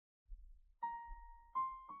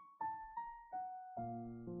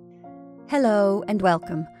Hello and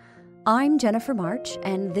welcome. I'm Jennifer March,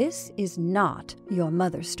 and this is not your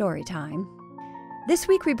mother's story time. This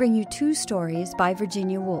week we bring you two stories by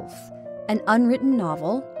Virginia Woolf, An Unwritten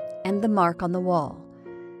Novel and The Mark on the Wall.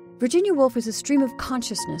 Virginia Woolf is a stream of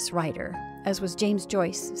consciousness writer, as was James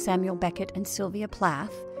Joyce, Samuel Beckett and Sylvia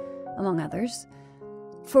Plath, among others.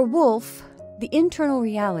 For Woolf, the internal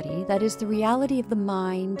reality, that is, the reality of the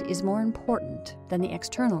mind, is more important than the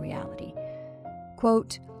external reality.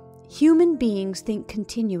 Quote, "Human beings think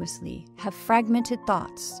continuously, have fragmented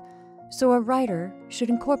thoughts, so a writer should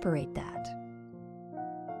incorporate that."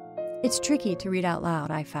 It's tricky to read out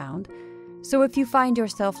loud, I found, so if you find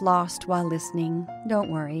yourself lost while listening,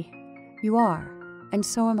 don't worry. You are, and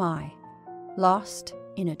so am I, lost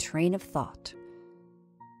in a train of thought.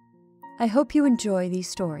 I hope you enjoy these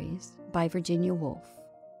stories by Virginia Woolf.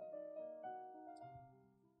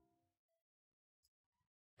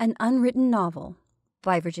 An Unwritten Novel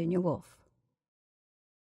by Virginia Woolf.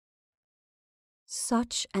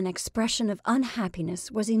 Such an expression of unhappiness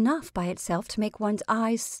was enough by itself to make one's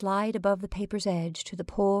eyes slide above the paper's edge to the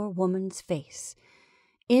poor woman's face.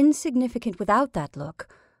 Insignificant without that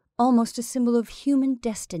look, almost a symbol of human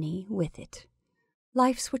destiny with it.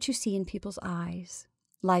 Life's what you see in people's eyes.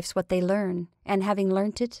 Life's what they learn, and having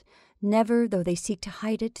learnt it, never, though they seek to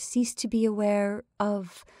hide it, cease to be aware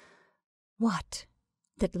of what?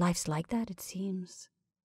 That life's like that, it seems.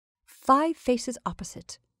 5 faces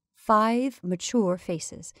opposite, 5 mature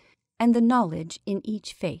faces, and the knowledge in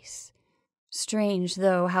each face. Strange,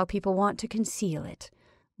 though, how people want to conceal it.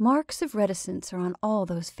 Marks of reticence are on all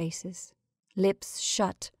those faces. Lips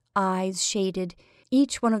shut, eyes shaded,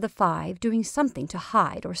 each one of the 5 doing something to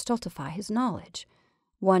hide or stultify his knowledge.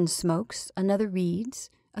 One smokes, another reads,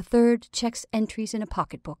 a third checks entries in a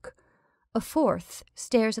pocketbook. A 4th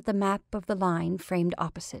stares at the map of the line framed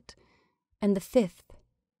opposite. And the 5th,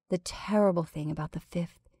 the terrible thing about the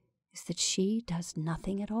 5th, is that she does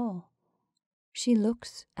nothing at all. She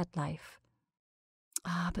looks at life.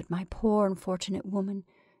 Ah, but my poor unfortunate woman,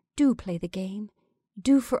 do play the game.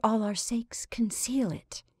 Do for all our sakes conceal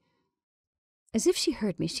it. As if she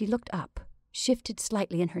heard me, she looked up, shifted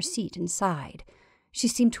slightly in her seat and sighed. She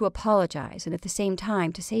seemed to apologize and at the same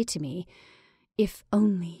time to say to me, "If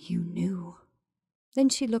only you knew." Then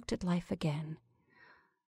she looked at life again.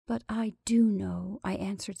 "But I do know," I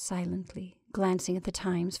answered silently, glancing at the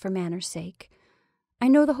Times for manner's sake. "I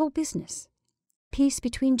know the whole business. Peace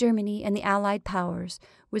between Germany and the Allied powers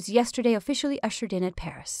was yesterday officially ushered in at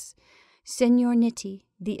Paris. Signor Nitti,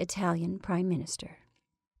 the Italian Prime Minister.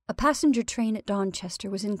 A passenger train at Donchester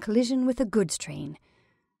was in collision with a goods train.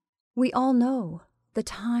 We all know, the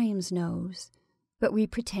Times knows, but we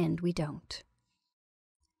pretend we don't."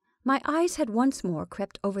 My eyes had once more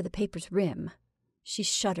crept over the paper's rim. She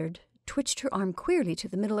shuddered, twitched her arm queerly to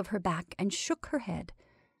the middle of her back, and shook her head.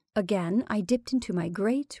 Again I dipped into my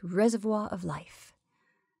great reservoir of life.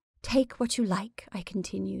 "Take what you like," I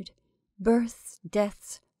continued. "Births,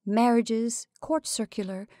 deaths, marriages, court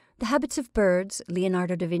circular, the habits of birds,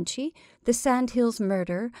 Leonardo da Vinci, the Sandhills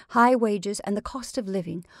murder, high wages, and the cost of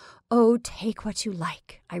living. Oh, take what you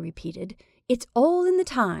like," I repeated. "It's all in the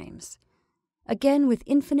Times." Again, with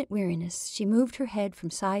infinite weariness, she moved her head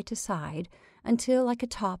from side to side, until, like a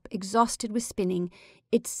top exhausted with spinning,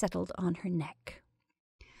 it settled on her neck.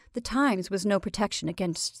 The Times was no protection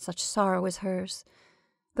against such sorrow as hers,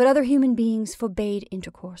 but other human beings forbade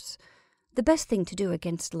intercourse. The best thing to do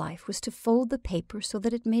against life was to fold the paper so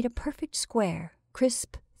that it made a perfect square,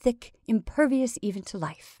 crisp, thick, impervious even to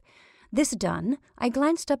life. This done, I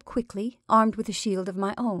glanced up quickly, armed with a shield of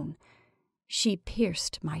my own. She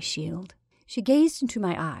pierced my shield. She gazed into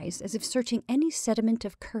my eyes as if searching any sediment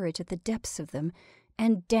of courage at the depths of them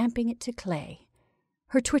and damping it to clay.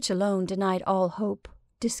 Her twitch alone denied all hope,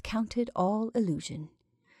 discounted all illusion.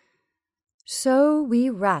 So we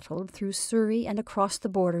rattled through Surrey and across the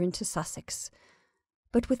border into Sussex.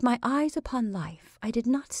 But with my eyes upon life, I did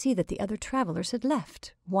not see that the other travellers had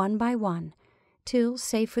left, one by one, till,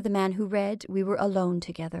 save for the man who read, we were alone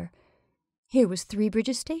together. Here was Three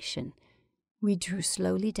Bridges Station. We drew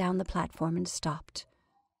slowly down the platform and stopped.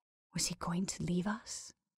 Was he going to leave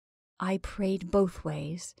us? I prayed both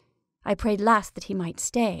ways. I prayed last that he might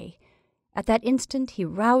stay. At that instant he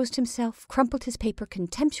roused himself, crumpled his paper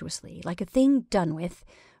contemptuously, like a thing done with,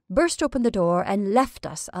 burst open the door, and left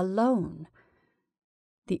us alone.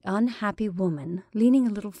 The unhappy woman, leaning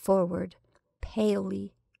a little forward,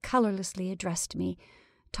 palely, colourlessly addressed me,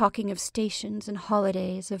 talking of stations and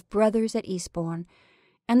holidays, of brothers at Eastbourne,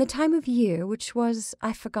 and the time of year, which was,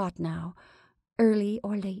 I forgot now, early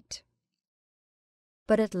or late.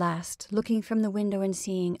 But at last, looking from the window and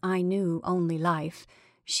seeing I knew only life,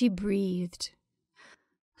 She breathed.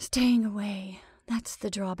 Staying away, that's the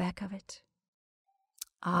drawback of it.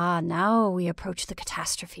 Ah, now we approach the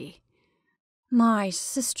catastrophe. My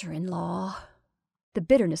sister-in-law. The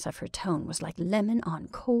bitterness of her tone was like lemon on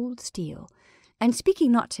cold steel, and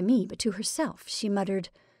speaking not to me but to herself, she muttered,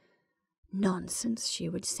 "Nonsense," she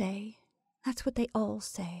would say. "That's what they all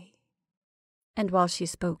say." And while she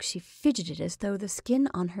spoke, she fidgeted as though the skin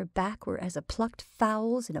on her back were as a plucked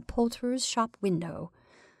fowl's in a poulterer's shop window.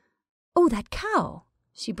 "Oh, that cow!"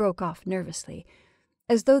 she broke off nervously,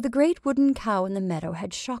 as though the great wooden cow in the meadow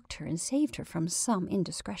had shocked her and saved her from some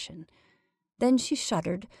indiscretion. Then she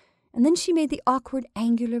shuddered, and then she made the awkward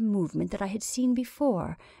angular movement that I had seen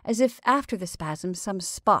before, as if after the spasm some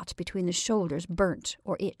spot between the shoulders burnt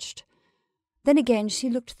or itched. Then again she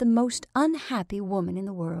looked the most unhappy woman in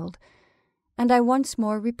the world, and I once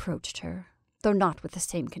more reproached her, though not with the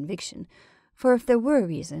same conviction, for if there were a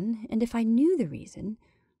reason, and if I knew the reason,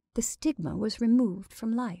 the stigma was removed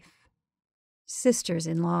from life.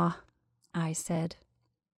 "Sisters-in-law," I said.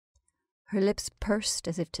 Her lips pursed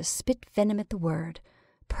as if to spit venom at the word.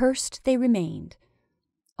 Pursed they remained.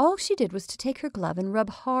 All she did was to take her glove and rub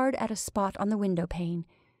hard at a spot on the window-pane.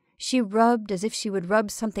 She rubbed as if she would rub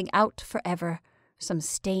something out forever, some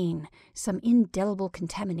stain, some indelible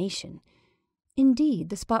contamination. Indeed,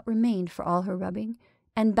 the spot remained for all her rubbing,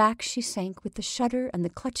 and back she sank with the shudder and the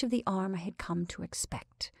clutch of the arm I had come to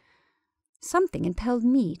expect. Something impelled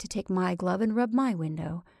me to take my glove and rub my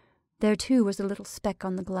window. There, too, was a little speck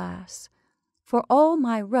on the glass. For all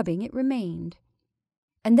my rubbing it remained.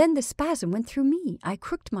 And then the spasm went through me. I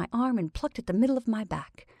crooked my arm and plucked at the middle of my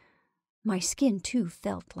back. My skin, too,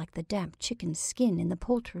 felt like the damp chicken's skin in the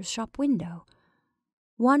poulterer's shop window.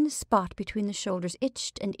 One spot between the shoulders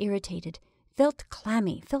itched and irritated, felt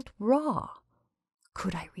clammy, felt raw.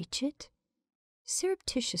 Could I reach it?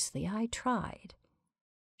 Surreptitiously I tried.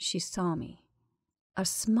 She saw me. A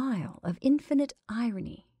smile of infinite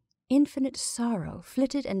irony, infinite sorrow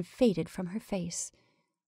flitted and faded from her face.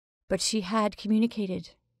 But she had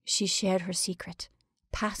communicated. She shared her secret.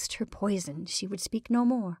 Past her poison, she would speak no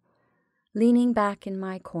more. Leaning back in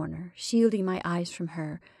my corner, shielding my eyes from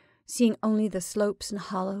her, seeing only the slopes and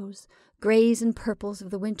hollows, greys and purples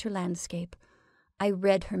of the winter landscape, I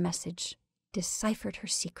read her message, deciphered her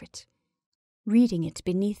secret, reading it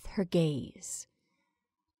beneath her gaze.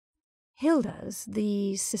 Hilda's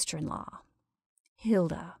the sister-in-law.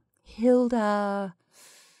 Hilda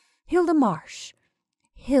Marsh.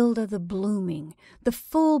 Hilda the blooming, the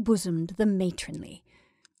full-bosomed, the matronly.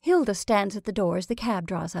 Hilda stands at the door as the cab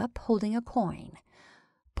draws up, holding a coin.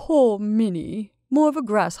 Poor Minnie, more of a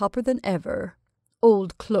grasshopper than ever.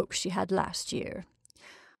 Old cloak she had last year.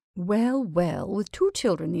 Well, with 2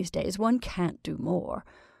 children these days one can't do more.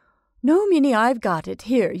 No, Minnie, I've got it.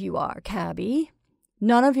 Here you are, cabby.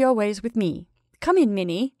 None of your ways with me. Come in,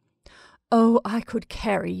 Minnie. Oh, I could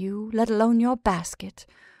carry you, let alone your basket.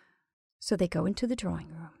 So they go into the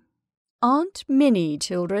drawing-room. Aunt Minnie,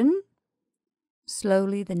 children.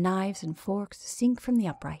 Slowly the knives and forks sink from the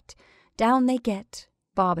upright. Down they get.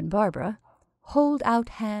 Bob and Barbara hold out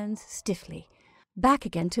hands stiffly, back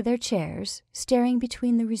again to their chairs, staring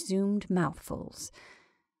between the resumed mouthfuls.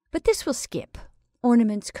 But this will skip.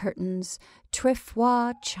 Ornaments, curtains,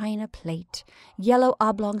 trefoil china plate, yellow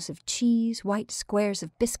oblongs of cheese, white squares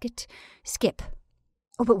of biscuit. Skip.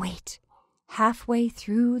 Oh, but wait. Halfway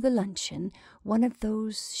through the luncheon, one of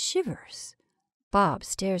those shivers. Bob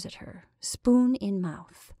stares at her, spoon in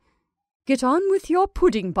mouth. Get on with your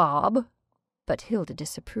pudding, Bob. But Hilda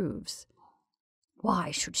disapproves.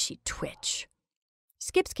 Why should she twitch?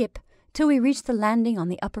 Skip, till we reach the landing on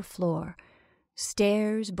the upper floor.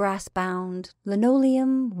 Stairs brass-bound,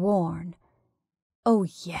 linoleum worn. Oh,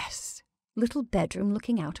 yes, little bedroom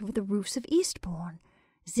looking out over the roofs of Eastbourne,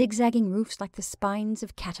 zigzagging roofs like the spines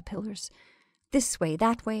of caterpillars. This way,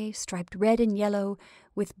 that way, striped red and yellow,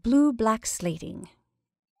 with blue-black slating.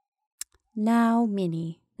 Now,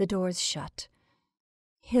 Minnie, the door's shut.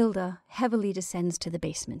 Hilda heavily descends to the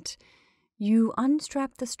basement. You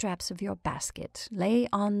unstrap the straps of your basket, lay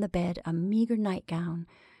on the bed a meagre nightgown,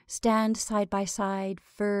 stand side by side,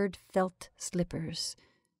 furred felt slippers.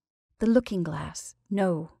 The looking-glass.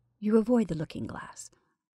 No, you avoid the looking-glass.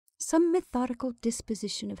 Some methodical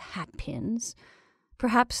disposition of hat-pins.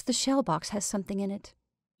 Perhaps the shell-box has something in it.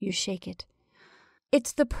 You shake it.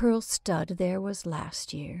 It's the pearl stud there was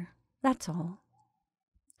last year. That's all.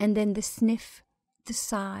 And then the sniff, the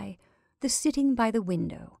sigh, the sitting by the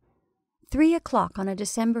window. 3 o'clock on a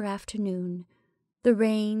December afternoon. The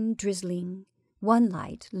rain drizzling. One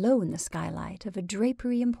light, low in the skylight, of a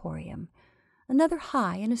drapery emporium. Another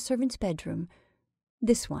high in a servant's bedroom.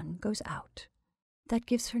 This one goes out. that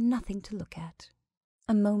gives her nothing to look at.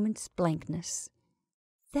 A moment's blankness.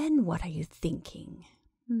 Then what are you thinking?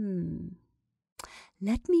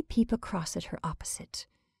 Let me peep across at her opposite.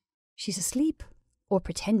 She's asleep, or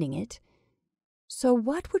pretending it. So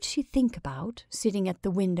what would she think about, sitting at the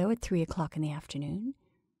window at 3 o'clock in the afternoon?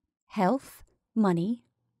 Health, money,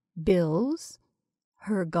 bills,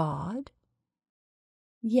 her God?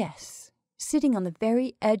 Yes, sitting on the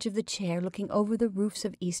very edge of the chair looking over the roofs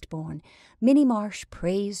of Eastbourne, Minnie Marsh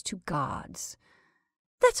prays to gods.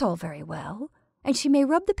 That's all very well, and she may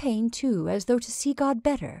rub the pane too, as though to see God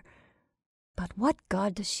better. But what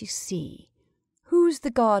God does she see? Who's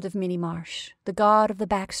the God of Minnie Marsh, the God of the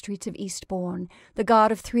back streets of Eastbourne, the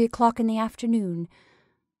God of 3 o'clock in the afternoon?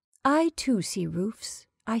 I too see roofs,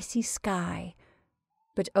 I see sky.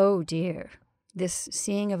 But oh dear, this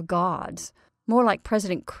seeing of gods, more like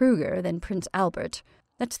President Kruger than Prince Albert.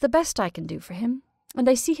 That's the best I can do for him. And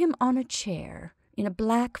I see him on a chair, in a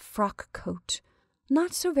black frock coat,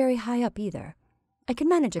 not so very high up either. I can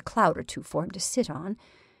manage a cloud or two for him to sit on,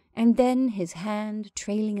 and then his hand,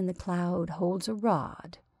 trailing in the cloud, holds a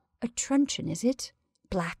rod. A truncheon, is it?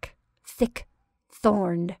 Black, thick,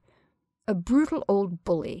 thorned. A brutal old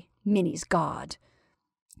bully, Minnie's God.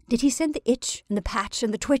 Did he send the itch and the patch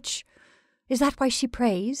and the twitch? Is that why she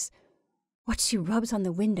prays? What she rubs on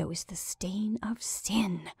the window is the stain of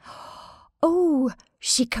sin. Oh,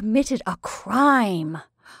 she committed a crime.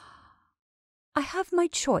 I have my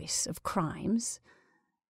choice of crimes.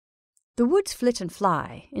 The woods flit and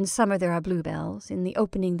fly. In summer there are bluebells. In the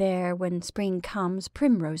opening there, when spring comes,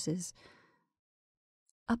 primroses.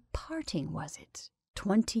 A parting, was it?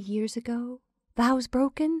 20 years ago? Vows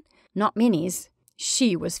broken? Not Minnie's.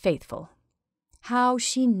 She was faithful. How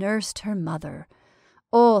she nursed her mother.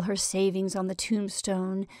 All her savings on the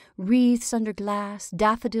tombstone, wreaths under glass,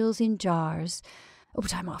 daffodils in jars. Oh,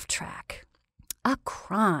 but I'm off track. A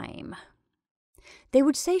crime. They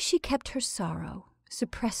would say she kept her sorrow,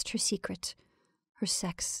 suppressed her secret. Her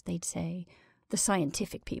sex, they'd say, the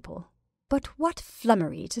scientific people. But what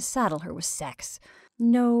flummery to saddle her with sex.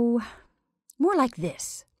 No, more like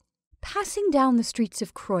this. Passing down the streets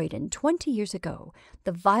of Croydon 20 years ago,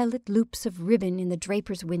 the violet loops of ribbon in the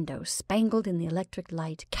draper's window, spangled in the electric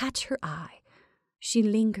light, catch her eye. She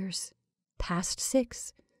lingers. Past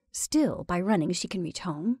 6. Still, by running, she can reach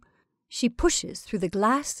home. She pushes through the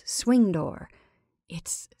glass swing door.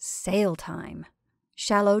 It's sale time.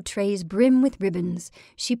 Shallow trays brim with ribbons.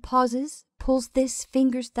 She pauses, pulls this,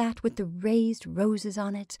 fingers that with the raised roses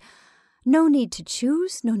on it. No need to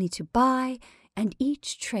choose, no need to buy, and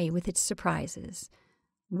each tray with its surprises.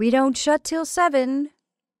 We don't shut till 7.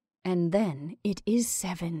 And then it is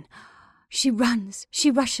 7. She runs, she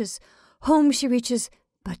rushes, home she reaches,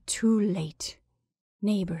 but too late.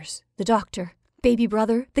 Neighbors, the doctor, baby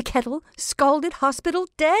brother, the kettle, scalded, hospital,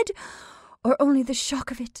 dead? Or only the shock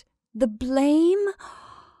of it, the blame?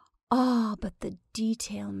 Ah, but the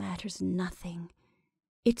detail matters nothing.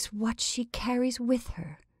 It's what she carries with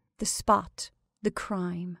her, the spot, the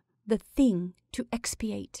crime, the thing to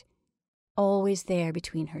expiate, always there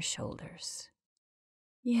between her shoulders.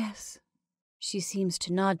 Yes, she seems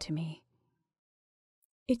to nod to me.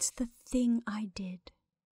 It's the thing I did.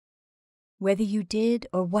 Whether you did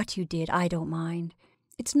or what you did, I don't mind.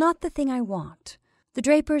 It's not the thing I want. The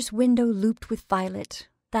draper's window looped with violet,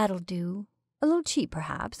 that'll do. A little cheap,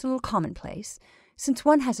 perhaps, a little commonplace, since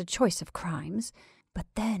one has a choice of crimes. But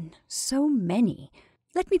then, so many.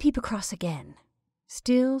 Let me peep across again.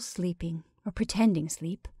 Still sleeping, or pretending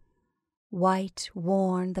sleep. White,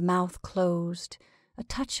 worn, the mouth closed, a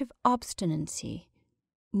touch of obstinacy.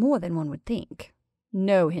 More than one would think.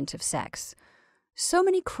 No hint of sex. So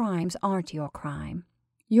many crimes aren't your crime.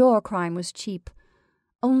 Your crime was cheap.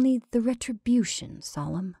 Only the retribution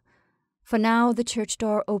solemn. For now the church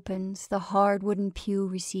door opens, the hard wooden pew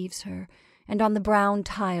receives her, and on the brown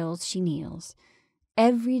tiles she kneels.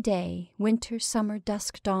 Every day, winter, summer,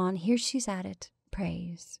 dusk, dawn, here she's at it,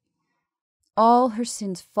 prays. All her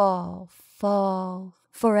sins fall,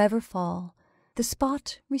 forever fall. The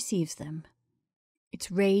spot receives them.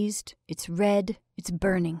 It's raised, it's red, it's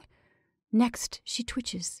burning. Next she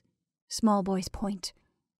twitches. Small boys point.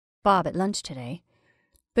 Bob at lunch today.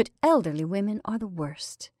 But elderly women are the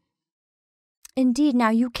worst. Indeed, now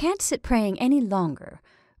you can't sit praying any longer.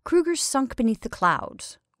 Kruger's sunk beneath the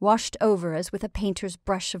clouds, washed over as with a painter's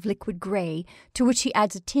brush of liquid grey, to which he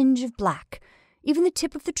adds a tinge of black. Even the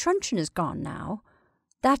tip of the truncheon is gone now.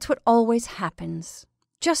 That's what always happens.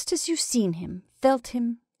 Just as you've seen him, felt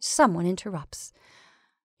him, someone interrupts.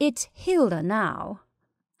 It's Hilda now.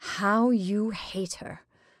 How you hate her.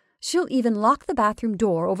 She'll even lock the bathroom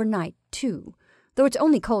door overnight, too. though it's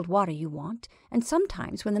only cold water you want, and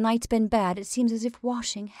sometimes when the night's been bad it seems as if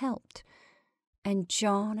washing helped. And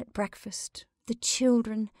John at breakfast, the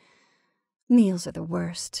children. Meals are the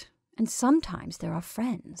worst, and sometimes there are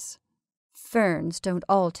friends. Ferns don't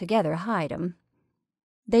altogether hide 'em.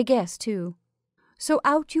 They guess, too. So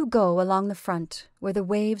out you go along the front, where the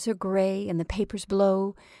waves are grey and the papers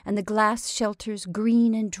blow, and the glass shelters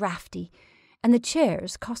green and draughty, and the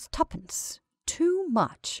chairs cost tuppence. Too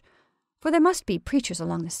much. For there must be preachers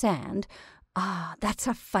along the sand. Ah, that's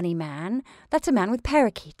a funny man. That's a man with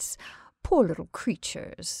parakeets. Poor little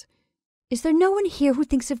creatures. Is there no one here who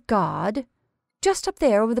thinks of God? Just up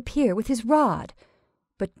there over the pier with his rod.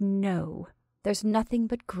 But no, there's nothing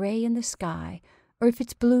but grey in the sky, or if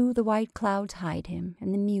it's blue, the white clouds hide him,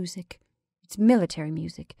 and the music. It's military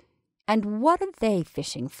music. And what are they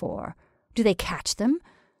fishing for? Do they catch them?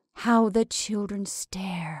 How the children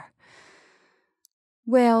stare.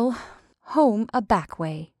 Well, home a back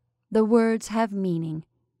way. The words have meaning.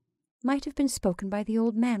 Might have been spoken by the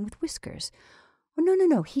old man with whiskers. Oh,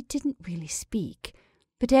 no, he didn't really speak.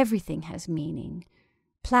 But everything has meaning.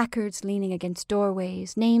 Placards leaning against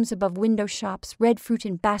doorways, names above window shops, red fruit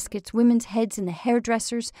in baskets, women's heads in the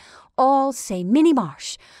hairdressers, all say Minnie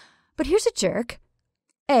Marsh. But here's a jerk.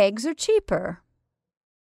 Eggs are cheaper.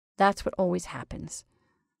 That's what always happens.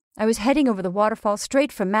 I was heading over the waterfall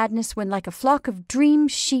straight for madness when, like a flock of dream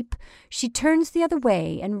sheep, she turns the other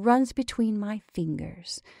way and runs between my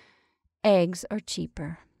fingers. Eggs are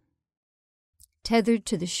cheaper. Tethered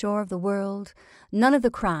to the shore of the world, none of the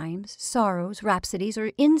crimes, sorrows, rhapsodies,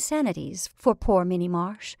 or insanities for poor Minnie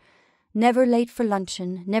Marsh. Never late for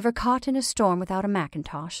luncheon, never caught in a storm without a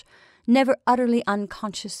mackintosh, never utterly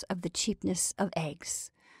unconscious of the cheapness of eggs.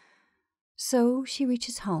 So she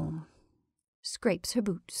reaches home, scrapes her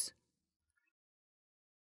boots.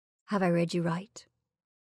 Have I read you right?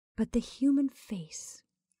 But the human face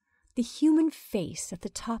at the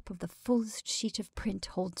top of the fullest sheet of print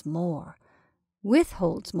holds more.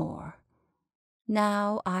 Withholds more.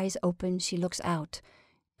 Now, eyes open, she looks out,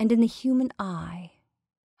 and in the human eye,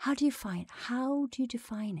 how do you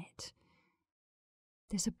define it?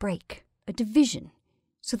 There's a break, a division,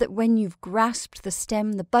 so that when you've grasped the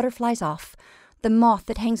stem, the butterfly's off, the moth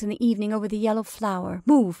that hangs in the evening over the yellow flower.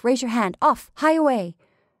 Move, raise your hand, off, hie away.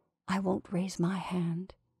 I won't raise my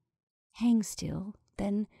hand. Hang still,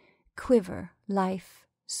 then quiver, life,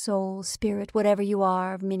 soul, spirit, whatever you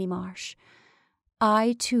are, Minnie Marsh.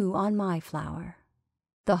 I, too, on my flower,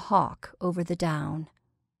 the hawk over the down,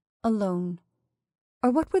 alone.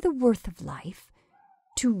 Or what were the worth of life?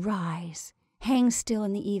 To rise, hang still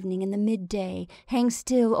in the evening, in the midday, hang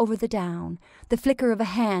still over the down, the flicker of a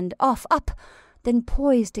hand, off, up, then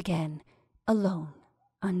poised again, alone,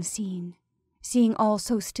 unseen, seeing all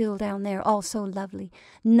so still down there, all so lovely,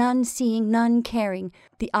 none seeing, none caring,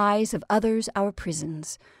 the eyes of others our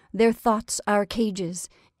prisons, their thoughts our cages,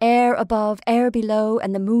 air above, air below,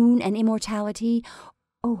 and the moon and immortality.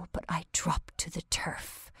 Oh, but I drop to the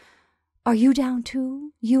turf. Are you down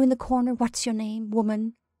too? You in the corner, what's your name,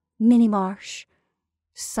 woman? Minnie Marsh.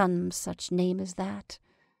 Some such name as that.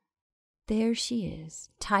 There she is,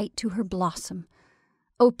 tight to her blossom,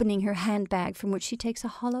 opening her handbag from which she takes a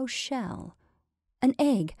hollow shell. An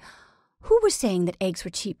egg. Who was saying that eggs were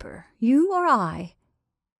cheaper, you or I?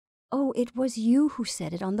 Oh, it was you who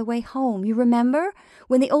said it on the way home, you remember?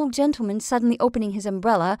 When the old gentleman suddenly opening his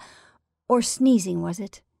umbrella, or sneezing, was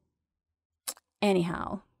it?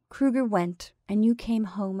 Anyhow, Kruger went, and you came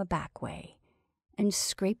home a back way, and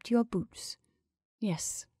scraped your boots.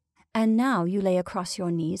 Yes, and now you lay across your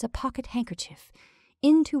knees a pocket handkerchief,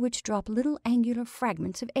 into which drop little angular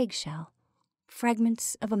fragments of eggshell,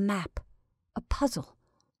 fragments of a map, a puzzle.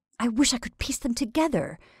 I wish I could piece them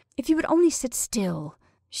together. If you would only sit still.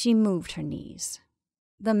 She moved her knees.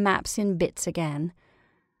 The map's in bits again.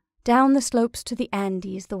 Down the slopes to the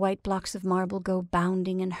Andes, the white blocks of marble go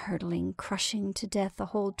bounding and hurtling, crushing to death a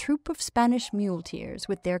whole troop of Spanish muleteers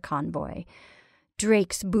with their convoy.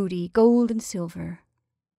 Drake's booty, gold and silver.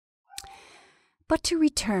 But to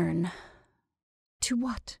return. To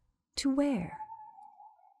what? To where?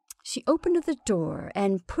 She opened the door,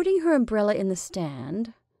 and putting her umbrella in the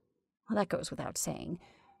stand, well, that goes without saying,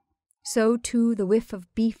 so too the whiff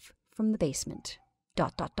of beef from the basement. ...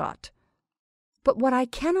 But what I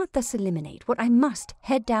cannot thus eliminate, what I must,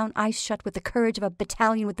 head down, eyes shut, with the courage of a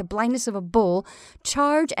battalion, with the blindness of a bull,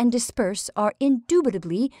 charge and disperse, are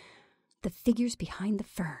indubitably the figures behind the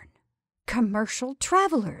fern. Commercial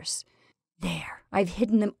travelers. There, I've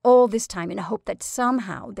hidden them all this time in a hope that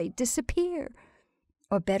somehow they disappear.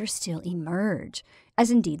 Or better still, emerge, as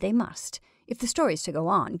indeed they must, if the story's to go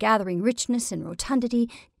on, gathering richness and rotundity,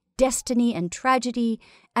 destiny and tragedy,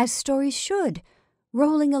 as stories should,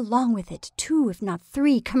 rolling along with it 2, if not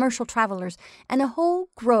 3, commercial travelers, and a whole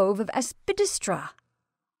grove of aspidistra.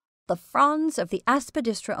 The fronds of the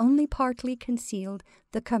aspidistra only partly concealed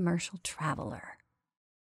the commercial traveler.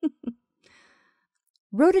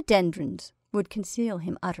 Rhododendrons would conceal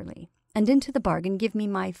him utterly, and into the bargain give me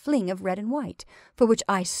my fling of red and white, for which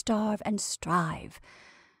I starve and strive.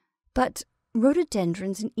 But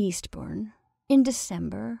rhododendrons in Eastbourne, in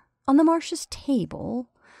December, on the Marsh's table?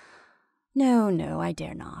 No, I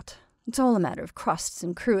dare not. It's all a matter of crusts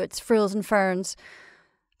and cruets, frills and ferns.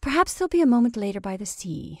 Perhaps there'll be a moment later by the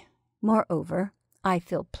sea. Moreover, I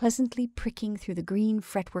feel pleasantly pricking through the green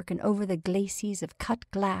fretwork and over the glacis of cut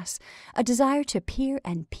glass a desire to peer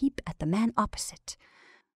and peep at the man opposite.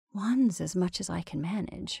 One's as much as I can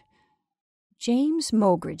manage. James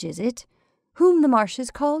Mogridge, is it? Whom the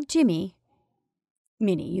Marshes call Jimmy.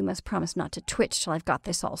 Minnie, you must promise not to twitch till I've got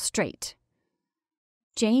this all straight.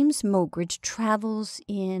 James Mogridge travels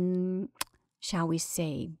in, shall we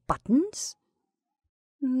say, buttons?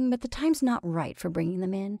 But the time's not right for bringing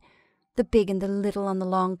them in. The big and the little on the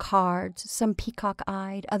long cards, some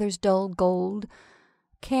peacock-eyed, others dull gold,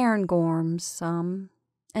 cairngorms some,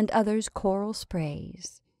 and others coral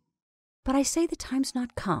sprays. But I say the time's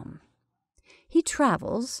not come. He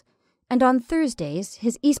travels, and on Thursdays,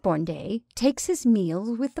 his Eastbourne day, takes his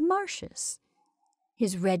meals with the Marshes.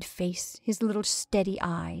 His red face, his little steady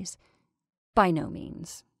eyes, by no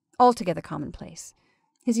means, altogether commonplace.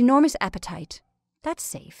 His enormous appetite, that's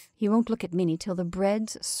safe. He won't look at Minnie till the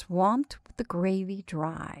bread's swamped with the gravy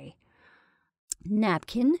dry.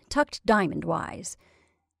 Napkin tucked diamond-wise.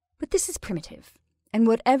 But this is primitive, and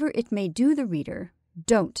whatever it may do the reader,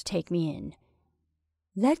 don't take me in.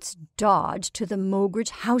 Let's dodge to the Mogridge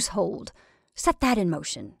household. Set that in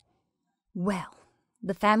motion. Well,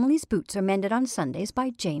 the family's boots are mended on Sundays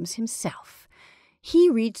by James himself. He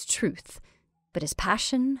reads truth, but his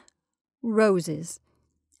passion, roses.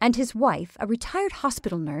 And his wife, a retired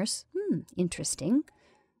hospital nurse. Interesting.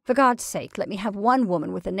 For God's sake, let me have one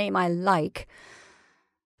woman with a name I like.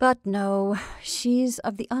 But no, she's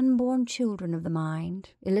of the unborn children of the mind,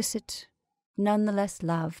 illicit, none the less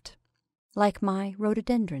loved, like my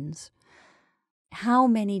rhododendrons. How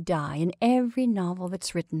many die in every novel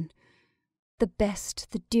that's written? The best,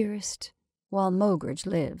 the dearest, while Mogridge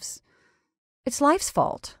lives. It's life's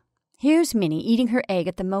fault. Here's Minnie eating her egg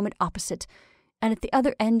at the moment opposite, and at the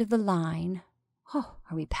other end of the line, are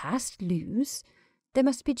we past Lewes? There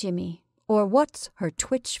must be Jimmy, or what's her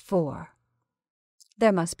twitch for?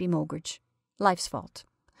 There must be Mogridge. Life's fault.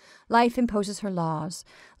 Life imposes her laws.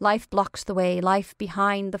 Life blocks the way, life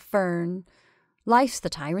behind the fern. Life's the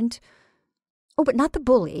tyrant. Oh, but not the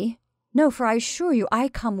bully. No, for I assure you, I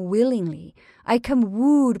come willingly. I come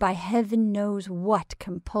wooed by heaven knows what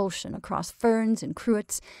compulsion across ferns and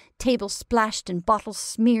cruets, tables splashed and bottles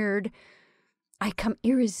smeared. I come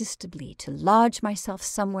irresistibly to lodge myself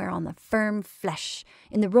somewhere on the firm flesh,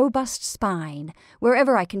 in the robust spine,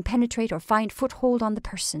 wherever I can penetrate or find foothold on the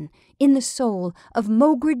person, in the soul of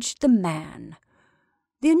Mogridge the man.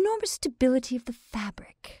 The enormous stability of the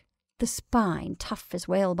fabric, the spine tough as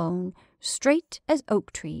whalebone, straight as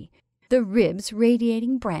oak tree, the ribs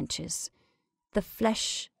radiating branches, the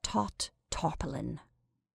flesh taut tarpaulin,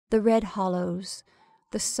 the red hollows,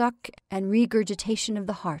 the suck and regurgitation of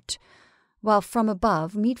the heart, while from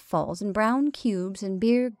above meat falls in brown cubes and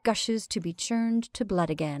beer gushes to be churned to blood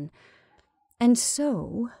again. And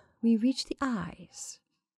so we reach the eyes.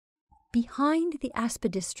 Behind the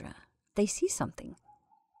aspidistra they see something.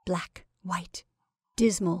 Black, white,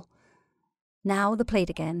 dismal. Now the plate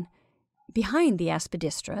again. Behind the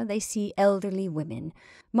aspidistra they see elderly women.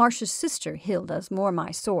 Marsh's sister, Hilda's more my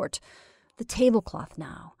sort. The tablecloth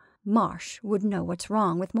now. Marsh would know what's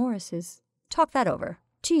wrong with Morris's. Talk that over.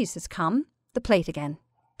 Cheese has come. The plate again.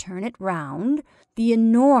 Turn it round. The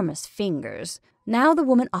enormous fingers. Now the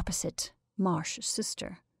woman opposite. Marsh's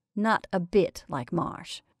sister. Not a bit like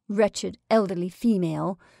Marsh. Wretched elderly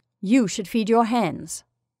female. You should feed your hens.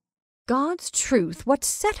 God's truth, what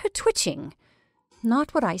set her twitching?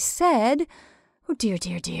 Not what I said. Oh, dear,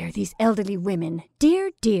 dear, dear, these elderly women.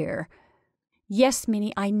 Dear, dear. Yes,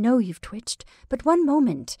 Minnie, I know you've twitched, but one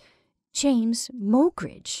moment. James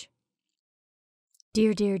Mogridge.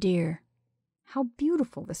 Dear, dear, dear. How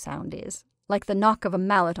beautiful the sound is, like the knock of a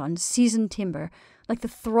mallet on seasoned timber, like the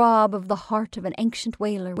throb of the heart of an ancient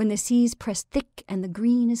whaler when the seas press thick and the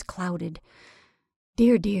green is clouded.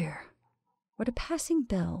 Dear, dear. What a passing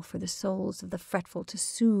bell for the souls of the fretful to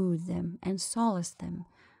soothe them and solace them,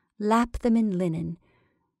 lap them in linen,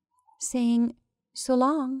 saying, so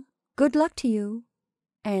long, good luck to you,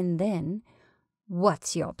 and then,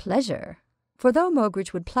 "What's your pleasure?" For though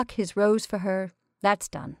Mogridge would pluck his rose for her, that's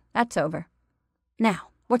done, that's over. Now,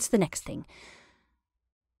 what's the next thing?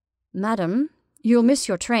 "Madam, you'll miss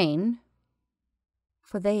your train."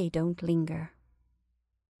 For they don't linger.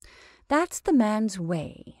 That's the man's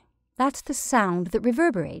way. That's the sound that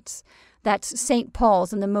reverberates. That's St.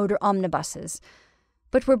 Paul's and the motor omnibuses.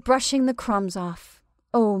 But we're brushing the crumbs off.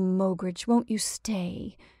 Oh, Mogridge, won't you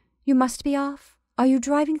stay? You must be off. Are you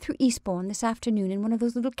driving through Eastbourne this afternoon in one of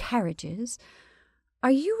those little carriages?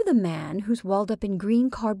 Are you the man who's walled up in green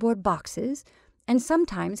cardboard boxes, and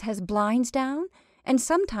sometimes has blinds down, and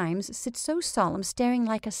sometimes sits so solemn staring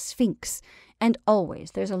like a sphinx, and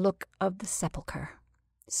always there's a look of the sepulchre,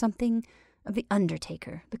 something of the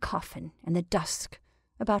undertaker, the coffin, and the dusk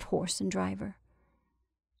about horse and driver?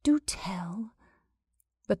 Do tell.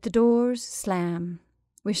 But the doors slam.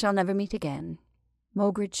 We shall never meet again.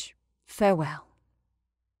 Mogridge, farewell.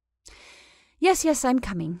 Yes, I'm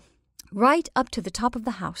coming. Right up to the top of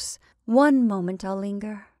the house. One moment I'll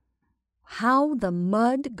linger. How the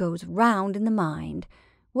mud goes round in the mind.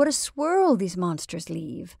 What a swirl these monsters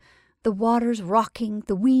leave. The waters rocking,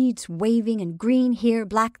 the weeds waving, and green here,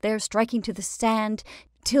 black there, striking to the sand,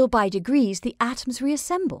 till by degrees the atoms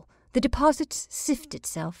reassemble, the deposit sift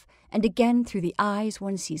itself, and again through the eyes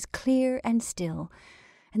one sees clear and still,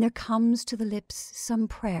 and there comes to the lips some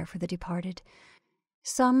prayer for the departed,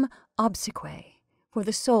 some obsequy for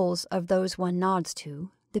the souls of those one nods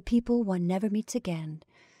to, the people one never meets again.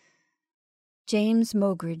 James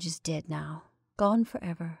Mogridge is dead now, gone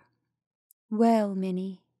forever. Well,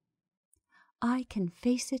 Minnie, I can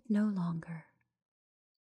face it no longer.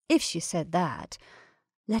 If she said that,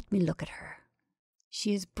 let me look at her.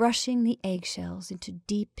 She is brushing the eggshells into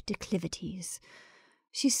deep declivities.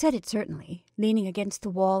 She said it certainly, leaning against the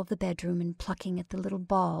wall of the bedroom and plucking at the little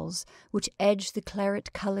balls which edge the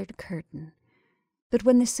claret-coloured curtain. But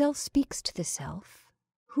when the self speaks to the self,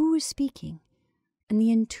 who is speaking? And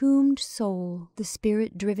the entombed soul, the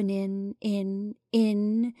spirit driven in,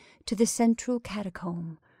 to the central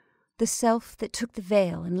catacomb, the self that took the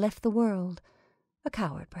veil and left the world, a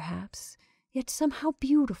coward perhaps, yet somehow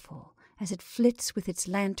beautiful, as it flits with its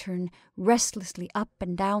lantern restlessly up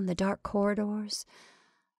and down the dark corridors.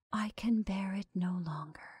 I can bear it no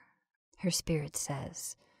longer, her spirit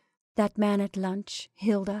says. That man at lunch,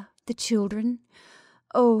 Hilda, the children.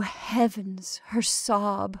 Oh, heavens, her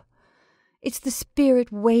sob. It's the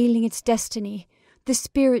spirit wailing its destiny, the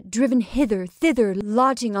spirit driven hither, thither,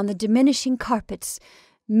 lodging on the diminishing carpets,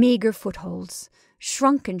 meagre footholds,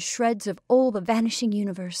 shrunken shreds of all the vanishing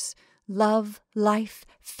universe. Love, life,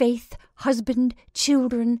 faith, husband,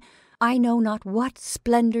 children, I know not what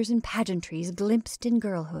splendors and pageantries glimpsed in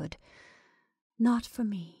girlhood. Not for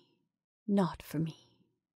me, not for me.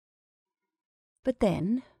 But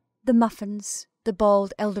then, the muffins, the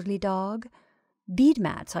bald elderly dog, bead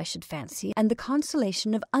mats, I should fancy, and the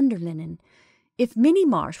consolation of underlinen. If Minnie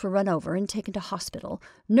Marsh were run over and taken to hospital,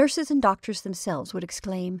 nurses and doctors themselves would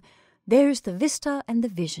exclaim, "There's the vista and the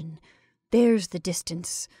vision. There's the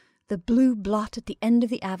distance. The blue blot at the end of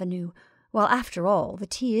the avenue, while after all the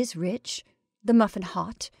tea is rich, the muffin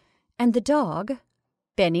hot, and the dog,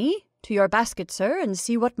 'Benny, to your basket, sir, and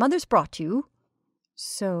see what mother's brought you.'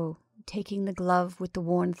 So, taking the glove with the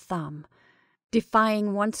worn thumb,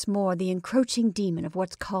 defying once more the encroaching demon of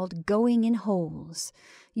what's called going in holes,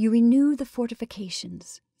 you renew the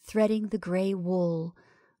fortifications, threading the grey wool,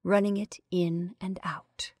 running it in and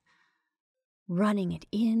out. Running it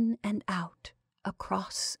in and out,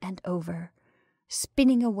 across and over,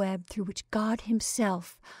 spinning a web through which God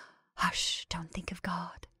himself— hush, don't think of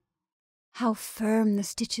God. How firm the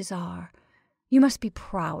stitches are. You must be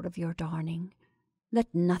proud of your darning.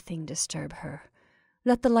 Let nothing disturb her.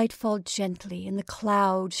 Let the light fall gently, and the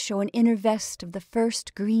clouds show an inner vest of the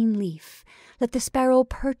first green leaf. Let the sparrow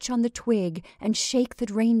perch on the twig and shake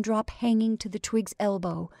the raindrop hanging to the twig's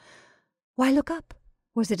elbow. Why look up?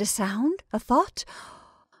 Was it a sound? A thought?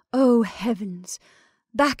 Oh, heavens!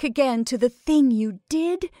 Back again to the thing you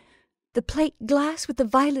did? The plate glass with the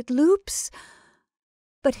violet loops?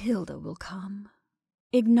 But Hilda will come.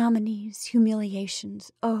 Ignominies,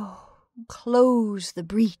 humiliations. Oh, close the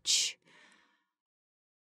breach.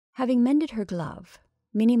 Having mended her glove,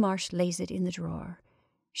 Minnie Marsh lays it in the drawer.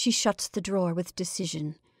 She shuts the drawer with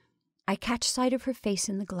decision. I catch sight of her face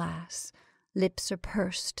in the glass. Lips are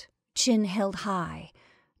pursed, chin held high.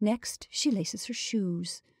 Next, she laces her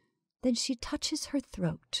shoes. Then she touches her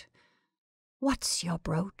throat. What's your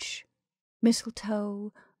brooch?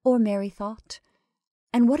 Mistletoe or merry thought?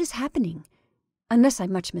 And what is happening? Unless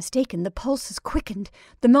I'm much mistaken, the pulse has quickened,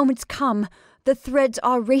 the moment's come, the threads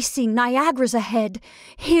are racing, Niagara's ahead.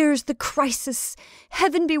 Here's the crisis.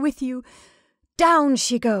 Heaven be with you. Down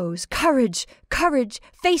she goes. Courage, courage,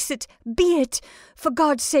 face it, be it. For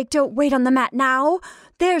God's sake, don't wait on the mat now.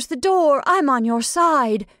 There's the door, I'm on your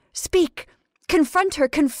side. Speak, confront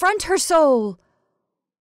her soul.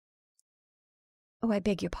 Oh, I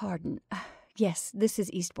beg your pardon. Yes, this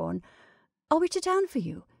is Eastbourne. I'll reach it down for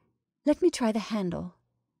you. Let me try the handle.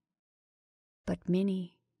 But,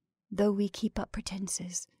 Minnie, though we keep up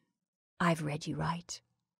pretenses, I've read you right.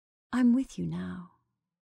 I'm with you now.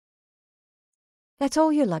 That's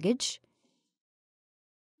all your luggage?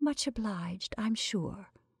 Much obliged, I'm sure.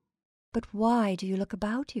 But why do you look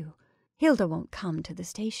about you? Hilda won't come to the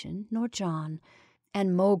station, nor John,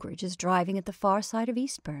 and Mogridge is driving at the far side of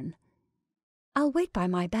Eastbourne. I'll wait by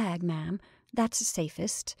my bag, ma'am. That's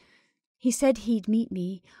safest. He said he'd meet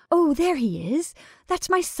me. Oh, there he is. That's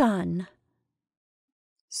my son.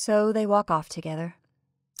 So they walk off together.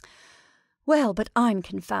 Well, but I'm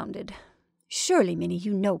confounded. Surely, Minnie,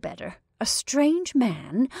 you know better. A strange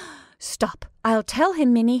man? Stop. I'll tell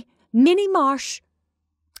him, Minnie. Minnie Marsh.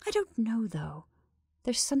 I don't know, though.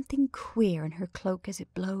 There's something queer in her cloak as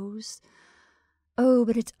it blows. Oh,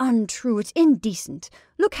 but it's untrue, it's indecent.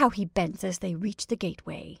 Look how he bends as they reach the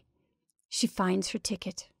gateway. She finds her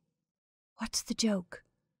ticket. What's the joke?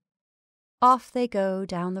 Off they go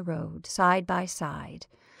down the road, side by side.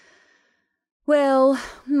 Well,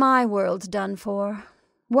 my world's done for.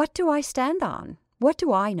 What do I stand on? What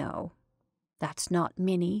do I know? That's not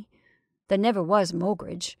Minnie. There never was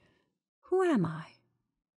Mogridge. Who am I?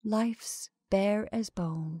 Life's bare as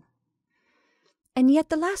bone. And yet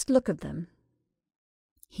the last look of them,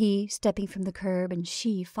 he stepping from the curb and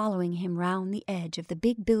she following him round the edge of the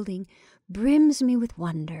big building, brims me with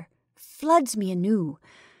wonder, floods me anew.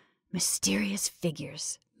 Mysterious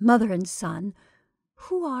figures, mother and son.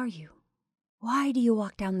 Who are you? Why do you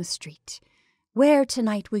walk down the street? Where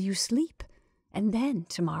tonight will you sleep? And then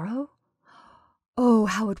tomorrow? Oh,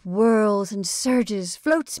 how it whirls and surges,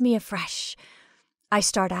 floats me afresh. I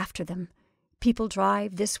start after them. People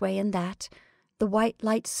drive this way and that. The white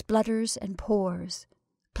light splutters and pours.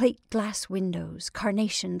 Plate glass windows,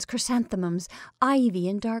 carnations, chrysanthemums, ivy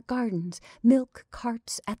in dark gardens, milk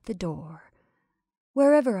carts at the door.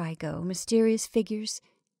 Wherever I go, mysterious figures,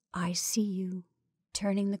 I see you,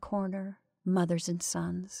 turning the corner, mothers and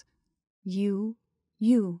sons. You.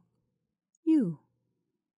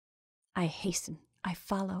 I hasten, I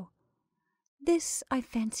follow. This, I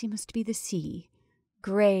fancy, must be the sea.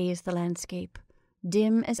 Grey is the landscape,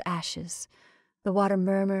 dim as ashes. The water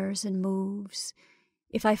murmurs and moves.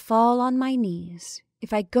 If I fall on my knees,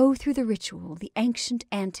 if I go through the ritual, the ancient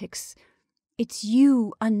antics, it's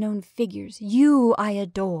you, unknown figures, you I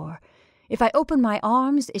adore. If I open my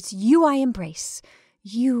arms, it's you I embrace.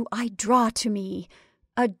 You I draw to me.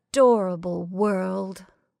 Adorable world.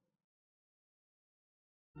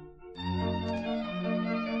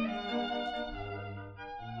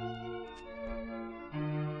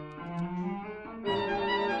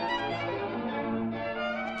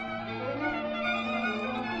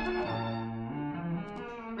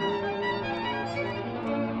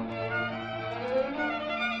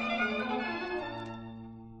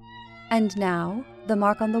 And now, The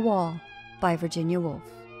Mark on the Wall, by Virginia Woolf.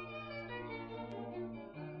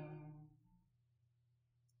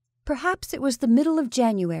 Perhaps it was the middle of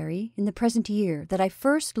January in the present year that I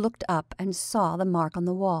first looked up and saw the mark on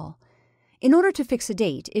the wall. In order to fix a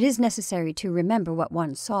date, it is necessary to remember what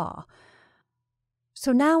one saw.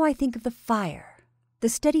 So now I think of the fire, the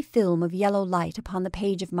steady film of yellow light upon the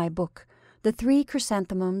page of my book, the 3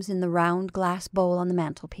 chrysanthemums in the round glass bowl on the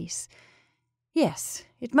mantelpiece. Yes,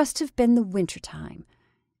 it must have been the winter-time,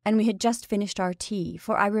 and we had just finished our tea,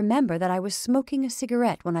 for I remember that I was smoking a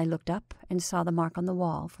cigarette when I looked up and saw the mark on the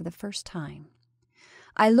wall for the first time.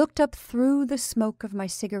 I looked up through the smoke of my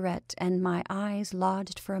cigarette, and my eyes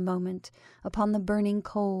lodged for a moment upon the burning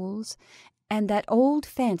coals, and that old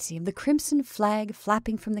fancy of the crimson flag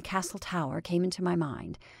flapping from the castle tower came into my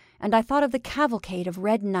mind, and I thought of the cavalcade of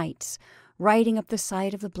red knights riding up the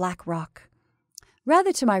side of the Black Rock.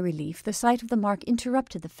 Rather to my relief, the sight of the mark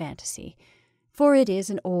interrupted the fantasy, for it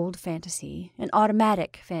is an old fantasy, an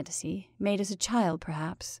automatic fantasy, made as a child,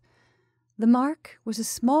 perhaps. The mark was a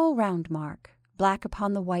small round mark, black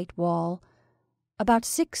upon the white wall, about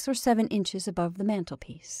 6 or 7 inches above the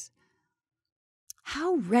mantelpiece.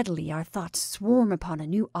 How readily our thoughts swarm upon a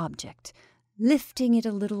new object, lifting it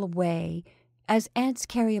a little away, as ants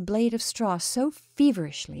carry a blade of straw so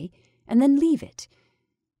feverishly, and then leave it.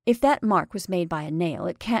 If that mark was made by a nail,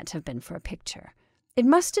 it can't have been for a picture. It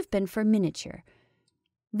must have been for a miniature,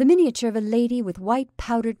 the miniature of a lady with white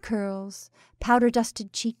powdered curls,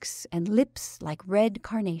 powder-dusted cheeks, and lips like red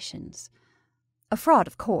carnations. A fraud,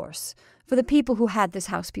 of course, for the people who had this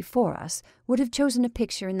house before us would have chosen a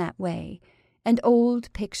picture in that way, an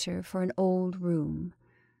old picture for an old room.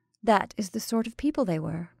 That is the sort of people they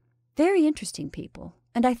were. Very interesting people,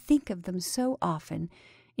 and I think of them so often,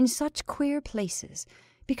 in such queer places,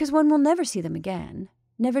 because one will never see them again,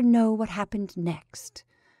 never know what happened next.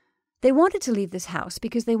 They wanted to leave this house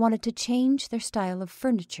because they wanted to change their style of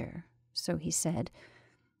furniture, so he said,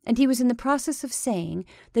 and he was in the process of saying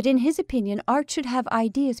that in his opinion art should have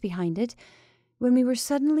ideas behind it, when we were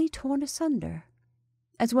suddenly torn asunder,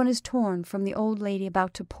 as one is torn from the old lady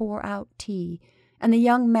about to pour out tea, and the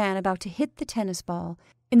young man about to hit the tennis ball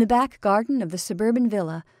in the back garden of the suburban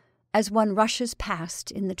villa as one rushes past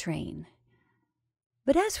in the train.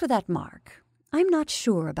 But as for that mark, I'm not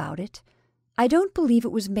sure about it. I don't believe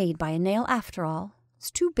it was made by a nail after all.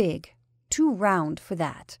 It's too big, too round for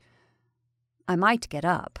that. I might get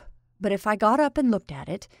up, but if I got up and looked at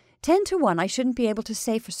it, 10 to 1 I shouldn't be able to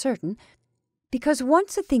say for certain, because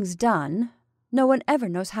once a thing's done, no one ever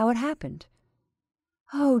knows how it happened.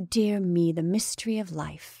 Oh, dear me, the mystery of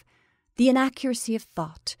life, the inaccuracy of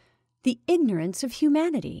thought, the ignorance of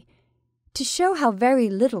humanity. To show how very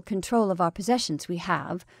little control of our possessions we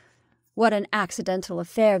have, what an accidental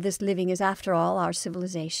affair this living is after all, our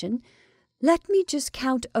civilization, let me just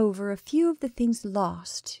count over a few of the things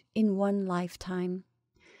lost in one lifetime,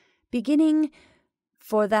 beginning,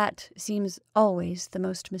 for that seems always the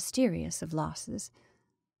most mysterious of losses,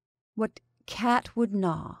 what cat would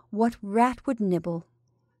gnaw, what rat would nibble,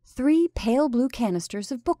 3 pale blue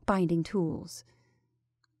canisters of bookbinding tools.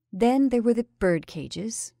 Then there were the bird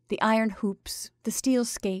cages, the iron hoops, the steel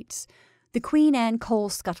skates, the Queen Anne coal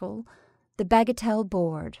scuttle, the bagatelle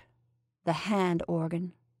board, the hand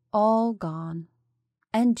organ, all gone.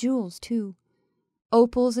 And jewels, too.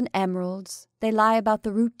 Opals and emeralds, they lie about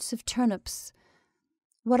the roots of turnips.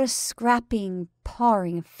 What a scrapping,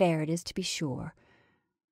 pawing affair it is, to be sure.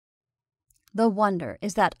 The wonder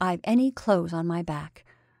is that I've any clothes on my back,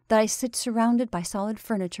 that I sit surrounded by solid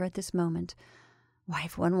furniture at this moment. Why,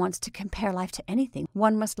 if one wants to compare life to anything,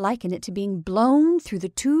 one must liken it to being blown through the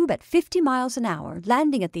tube at 50 miles an hour,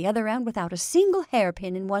 landing at the other end without a single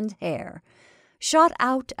hairpin in one's hair, shot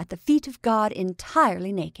out at the feet of God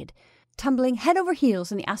entirely naked, tumbling head over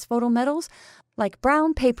heels in the asphodel meadows, like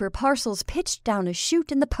brown paper parcels pitched down a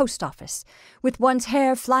chute in the post office, with one's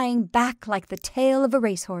hair flying back like the tail of a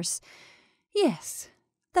racehorse. Yes,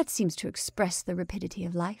 that seems to express the rapidity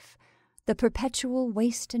of life, the perpetual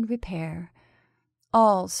waste and repair.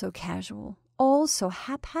 All so casual, all so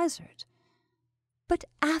haphazard. But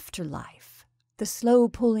after life, the slow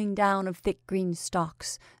pulling down of thick green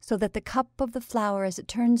stalks, so that the cup of the flower as it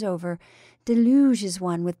turns over deluges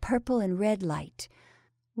one with purple and red light.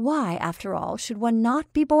 Why, after all, should one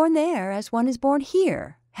not be born there as one is born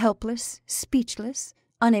here, helpless, speechless,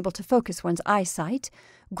 unable to focus one's eyesight,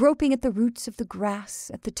 groping at the roots of the grass,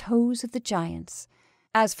 at the toes of the giants?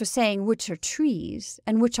 As for saying which are trees,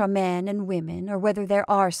 and which are men and women, or whether there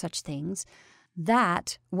are such things,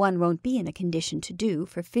 that one won't be in a condition to do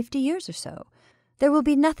for 50 years or so. There will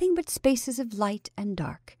be nothing but spaces of light and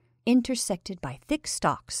dark, intersected by thick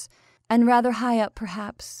stalks, and rather high up,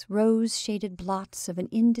 perhaps, rose-shaded blots of an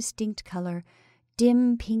indistinct color,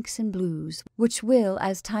 dim pinks and blues, which will,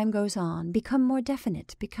 as time goes on, become more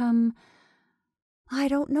definite, become I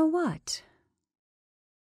don't know what.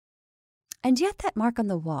 And yet that mark on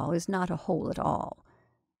the wall is not a hole at all.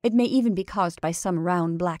 It may even be caused by some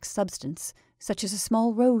round black substance, such as a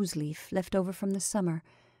small rose leaf left over from the summer.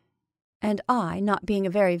 And I, not being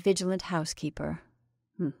a very vigilant housekeeper,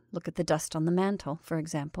 look at the dust on the mantel, for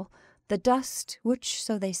example, the dust which,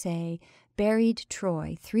 so they say, buried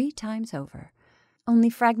Troy 3 times over, only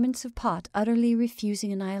fragments of pot utterly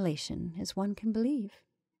refusing annihilation, as one can believe.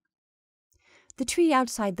 The tree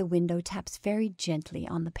outside the window taps very gently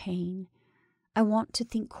on the pane. I want to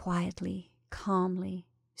think quietly, calmly,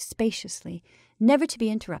 spaciously, never to be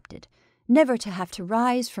interrupted, never to have to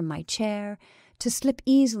rise from my chair, to slip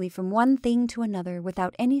easily from one thing to another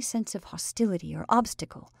without any sense of hostility or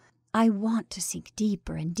obstacle. I want to sink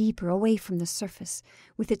deeper and deeper away from the surface,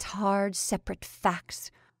 with its hard, separate facts.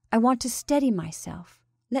 I want to steady myself.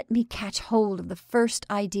 Let me catch hold of the first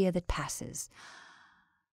idea that passes.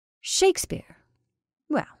 Shakespeare.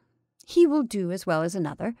 Well, he will do as well as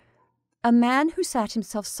another. A man who sat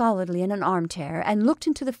himself solidly in an armchair and looked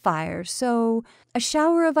into the fire, so a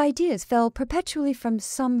shower of ideas fell perpetually from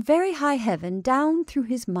some very high heaven down through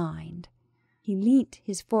his mind. He leant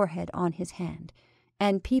his forehead on his hand,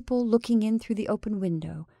 and people looking in through the open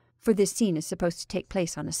window for this scene is supposed to take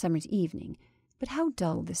place on a summer's evening. But how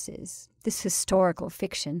dull this is, this historical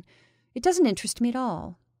fiction. It doesn't interest me at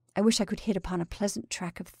all. I wish I could hit upon a pleasant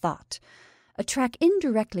track of thought, a track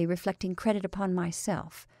indirectly reflecting credit upon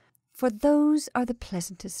myself, for those are the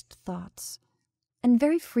pleasantest thoughts, and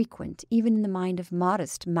very frequent even in the mind of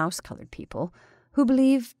modest mouse-colored people, who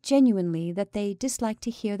believe genuinely that they dislike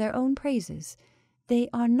to hear their own praises. They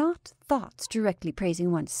are not thoughts directly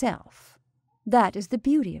praising oneself. That is the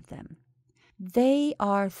beauty of them. They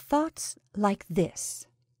are thoughts like this.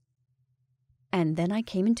 And then I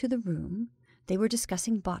came into the room. They were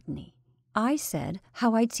discussing botany. I said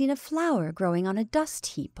how I'd seen a flower growing on a dust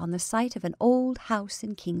heap on the site of an old house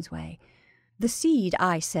in Kingsway. The seed,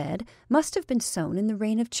 I said, must have been sown in the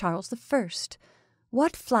reign of Charles I.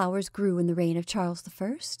 What flowers grew in the reign of Charles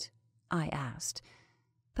I? I asked.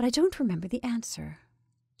 But I don't remember the answer.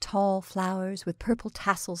 Tall flowers with purple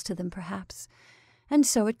tassels to them, perhaps. And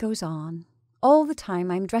so it goes on. All the time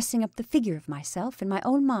I'm dressing up the figure of myself in my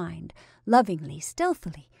own mind, lovingly,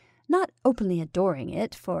 stealthily, not openly adoring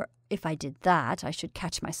it, for if I did that I should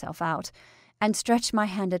catch myself out, and stretch my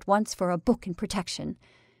hand at once for a book in protection.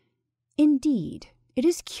 Indeed, it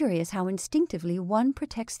is curious how instinctively one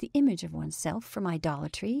protects the image of oneself from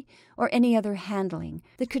idolatry or any other handling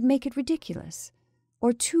that could make it ridiculous,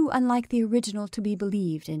 or too unlike the original to be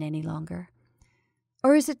believed in any longer.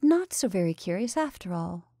 Or is it not so very curious after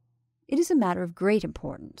all? It is a matter of great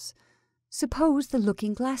importance. Suppose the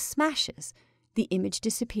looking-glass smashes, the image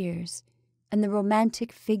disappears, and the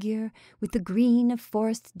romantic figure, with the green of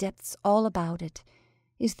forest depths all about it,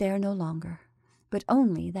 is there no longer, but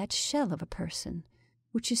only that shell of a person,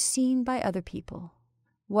 which is seen by other people.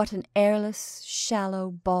 What an airless,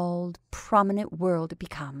 shallow, bald, prominent world it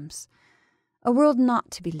becomes. A world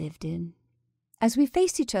not to be lived in. As we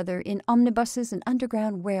face each other in omnibuses and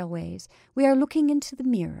underground railways, we are looking into the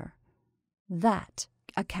mirror. That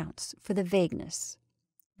accounts for the vagueness,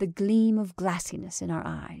 the gleam of glassiness in our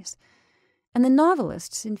eyes. And the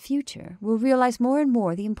novelists in future will realize more and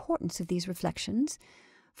more the importance of these reflections,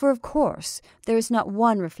 for of course there is not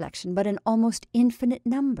one reflection but an almost infinite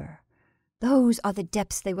number. Those are the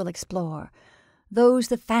depths they will explore, those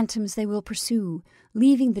the phantoms they will pursue,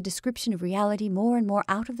 leaving the description of reality more and more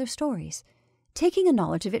out of their stories, taking a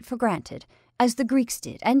knowledge of it for granted, as the Greeks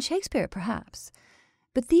did, and Shakespeare perhaps.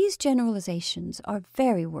 But these generalizations are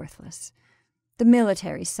very worthless. The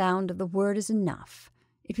military sound of the word is enough.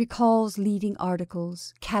 It recalls leading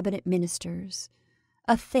articles, cabinet ministers,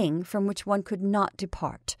 a thing from which one could not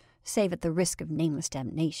depart, save at the risk of nameless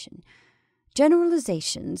damnation.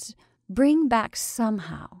 Generalizations bring back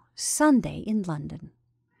somehow Sunday in London,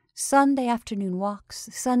 Sunday afternoon walks,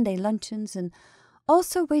 Sunday luncheons, and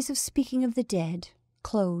also ways of speaking of the dead,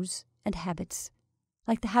 clothes, and habits,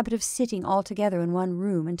 like the habit of sitting all together in one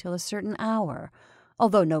room until a certain hour,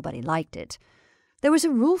 although nobody liked it. There was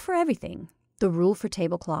a rule for everything. The rule for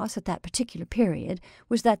tablecloths at that particular period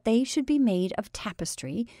was that they should be made of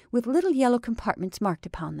tapestry with little yellow compartments marked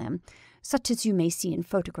upon them, such as you may see in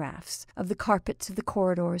photographs of the carpets of the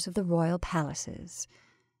corridors of the royal palaces.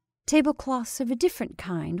 Tablecloths of a different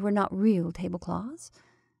kind were not real tablecloths.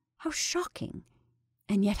 How shocking!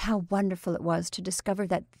 And yet how wonderful it was to discover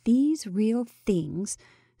that these real things,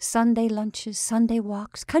 Sunday lunches, Sunday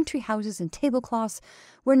walks, country houses, and tablecloths,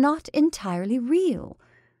 were not entirely real,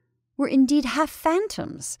 were indeed half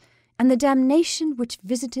phantoms, and the damnation which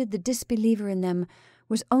visited the disbeliever in them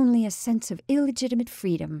was only a sense of illegitimate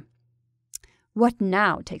freedom. What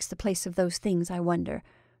now takes the place of those things, I wonder,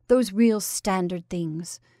 those real standard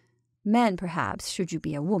things? Men, perhaps, should you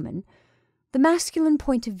be a woman. The masculine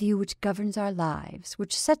point of view which governs our lives,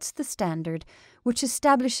 which sets the standard, which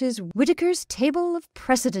establishes Whitaker's table of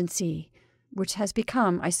precedency, which has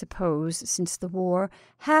become, I suppose, since the war,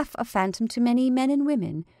 half a phantom to many men and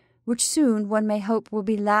women, which soon, one may hope, will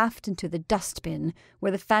be laughed into the dustbin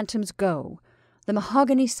where the phantoms go, the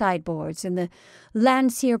mahogany sideboards and the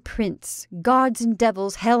Landseer prints, gods and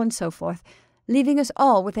devils, hell and so forth, leaving us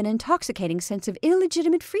all with an intoxicating sense of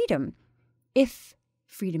illegitimate freedom, if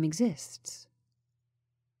freedom exists.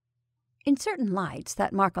 In certain lights,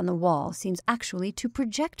 that mark on the wall seems actually to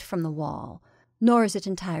project from the wall, nor is it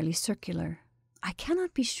entirely circular. I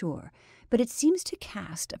cannot be sure, but it seems to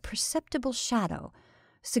cast a perceptible shadow,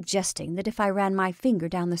 suggesting that if I ran my finger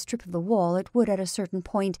down the strip of the wall, it would at a certain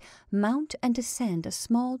point mount and descend a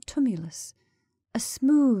small tumulus, a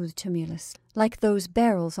smooth tumulus, like those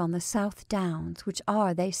barrels on the South Downs, which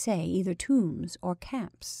are, they say, either tombs or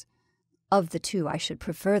camps. Of the two, I should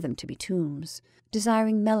prefer them to be tombs,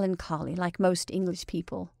 desiring melancholy like most English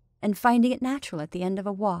people, and finding it natural at the end of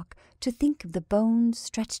a walk to think of the bones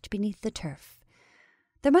stretched beneath the turf.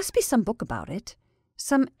 There must be some book about it.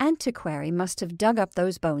 Some antiquary must have dug up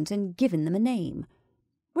those bones and given them a name.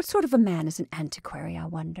 What sort of a man is an antiquary, I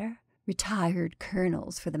wonder? Retired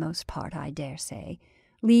colonels, for the most part, I dare say,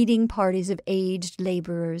 leading parties of aged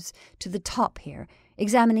labourers to the top here,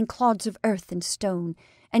 examining clods of earth and stone,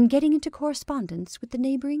 and getting into correspondence with the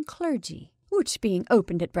neighbouring clergy, which, being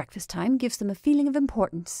opened at breakfast-time, gives them a feeling of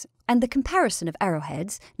importance, and the comparison of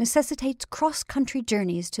arrowheads necessitates cross-country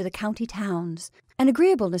journeys to the county towns, an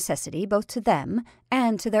agreeable necessity both to them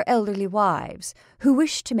and to their elderly wives, who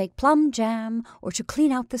wish to make plum jam or to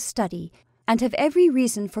clean out the study, and have every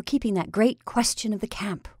reason for keeping that great question of the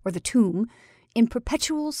camp, or the tomb, in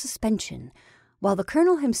perpetual suspension, while the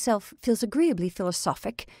colonel himself feels agreeably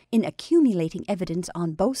philosophic in accumulating evidence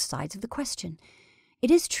on both sides of the question. It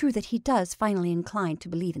is true that he does finally incline to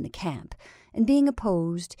believe in the camp, and being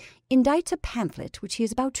opposed, indites a pamphlet which he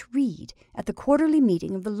is about to read at the quarterly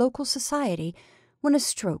meeting of the local society, when a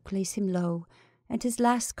stroke lays him low, and his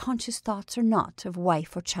last conscious thoughts are not of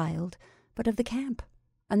wife or child, but of the camp,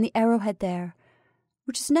 and the arrowhead there,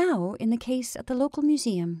 which is now in the case at the local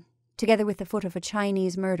museum, together with the foot of a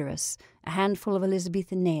Chinese murderess, a handful of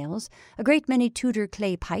Elizabethan nails, a great many Tudor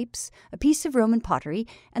clay pipes, a piece of Roman pottery,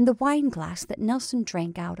 and the wine-glass that Nelson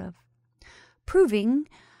drank out of. Proving,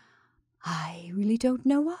 I really don't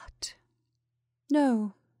know what.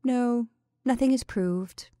 No, nothing is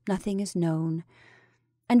proved, nothing is known.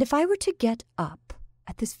 And if I were to get up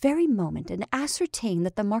at this very moment and ascertain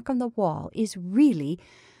that the mark on the wall is really,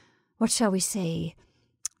 what shall we say,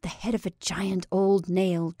 the head of a giant old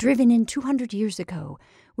nail driven in 200 years ago,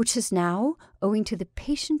 which has now, owing to the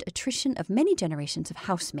patient attrition of many generations of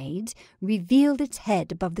housemaids, revealed its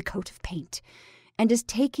head above the coat of paint, and is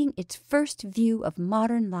taking its first view of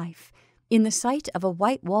modern life in the sight of a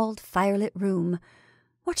white-walled, firelit room,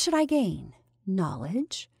 what should I gain?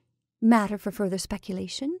 Knowledge? Matter for further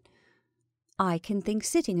speculation? I can think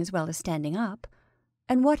sitting as well as standing up.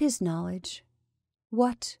 And what is knowledge?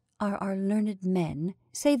 What are our learned men,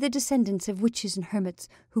 say the descendants of witches and hermits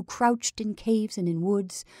who crouched in caves and in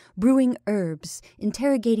woods, brewing herbs,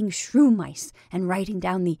 interrogating shrew mice, and writing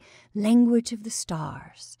down the language of the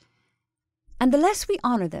stars? And the less we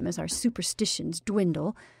honour them as our superstitions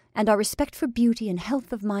dwindle, and our respect for beauty and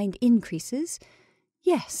health of mind increases,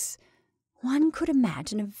 yes, one could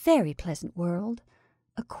imagine a very pleasant world,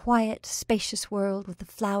 a quiet, spacious world with the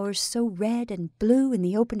flowers so red and blue in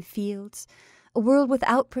the open fields, a world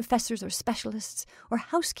without professors or specialists or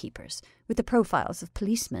housekeepers with the profiles of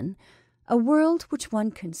policemen, a world which one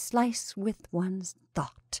can slice with one's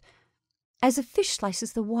thought, as a fish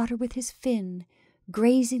slices the water with his fin,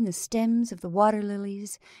 grazing the stems of the water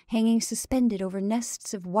lilies, hanging suspended over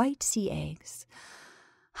nests of white sea eggs.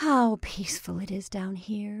 How peaceful it is down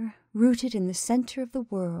here, rooted in the centre of the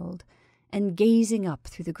world, and gazing up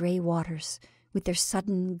through the grey waters, with their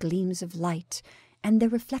sudden gleams of light and their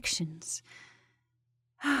reflections.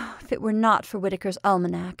 If it were not for Whitaker's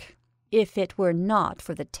Almanac, if it were not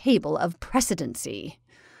for the table of precedency.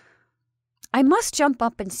 I must jump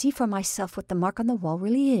up and see for myself what the mark on the wall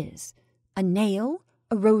really is. A nail,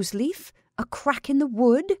 a rose-leaf, a crack in the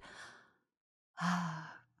wood.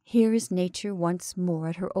 Here is nature once more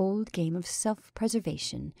at her old game of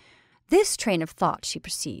self-preservation. This train of thought, she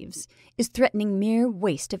perceives, is threatening mere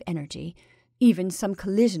waste of energy, even some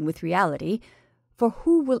collision with reality, for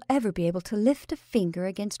who will ever be able to lift a finger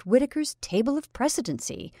against Whitaker's table of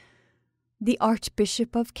precedency? The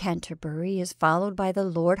Archbishop of Canterbury is followed by the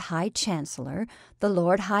Lord High Chancellor. The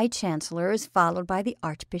Lord High Chancellor is followed by the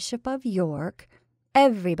Archbishop of York.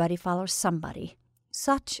 Everybody follows somebody.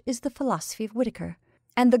 Such is the philosophy of Whitaker.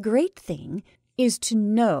 And the great thing is to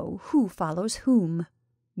know who follows whom.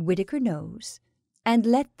 Whitaker knows. And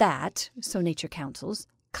let that, so nature counsels,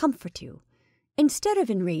 comfort you, instead of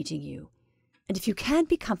enraging you. And if you can't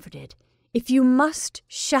be comforted, if you must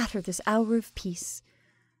shatter this hour of peace,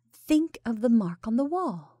 think of the mark on the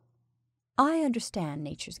wall. I understand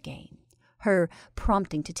nature's game, her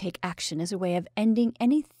prompting to take action as a way of ending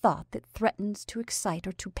any thought that threatens to excite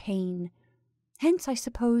or to pain. Hence, I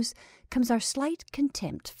suppose, comes our slight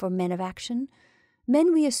contempt for men of action,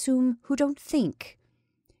 men we assume who don't think.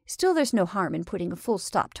 Still, there's no harm in putting a full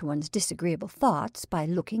stop to one's disagreeable thoughts by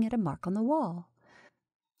looking at a mark on the wall.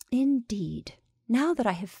 Indeed, now that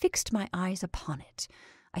I have fixed my eyes upon it,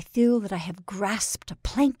 I feel that I have grasped a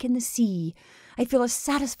plank in the sea. I feel a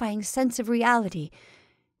satisfying sense of reality,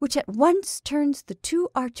 which at once turns the two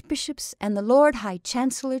archbishops and the Lord High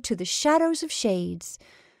Chancellor to the shadows of shades.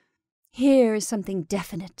 Here is something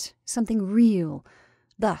definite, something real.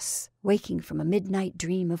 Thus, waking from a midnight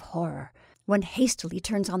dream of horror, one hastily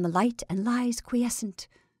turns on the light and lies quiescent.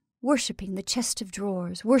 worshipping the chest of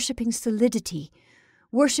drawers, worshipping solidity,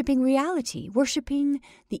 worshipping reality, worshipping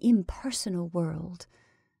the impersonal world,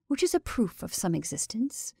 which is a proof of some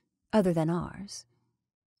existence other than ours.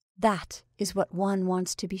 That is what one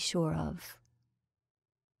wants to be sure of.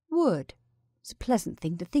 Wood is a pleasant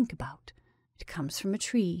thing to think about. It comes from a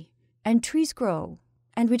tree, and trees grow,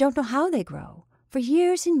 and we don't know how they grow. For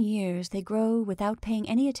years and years they grow without paying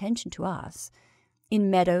any attention to us,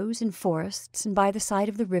 in meadows and forests and by the side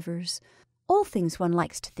of the rivers, all things one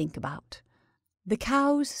likes to think about. The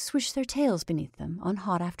cows swish their tails beneath them on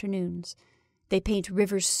hot afternoons. They paint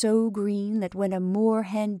rivers so green that when a moor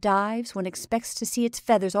hen dives, one expects to see its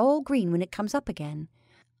feathers all green when it comes up again.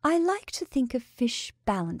 I like to think of fish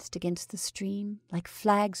balanced against the stream, like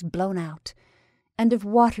flags blown out, and of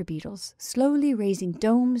water beetles slowly raising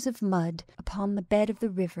domes of mud upon the bed of the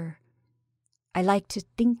river. I like to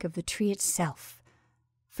think of the tree itself.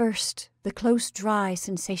 First, the close, dry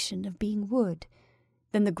sensation of being wood,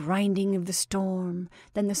 then the grinding of the storm,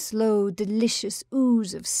 then the slow, delicious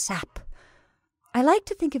ooze of sap. I like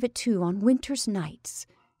to think of it, too, on winter's nights,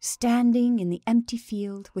 standing in the empty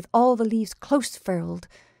field with all the leaves close furled,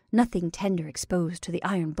 nothing tender exposed to the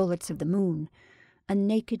iron bullets of the moon, a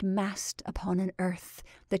naked mast upon an earth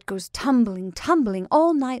that goes tumbling, tumbling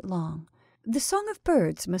all night long. The song of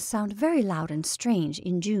birds must sound very loud and strange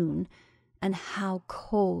in June, and how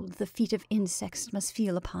cold the feet of insects must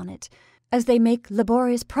feel upon it, as they make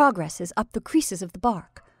laborious progresses up the creases of the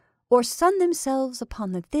bark, or sun themselves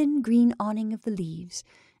upon the thin green awning of the leaves,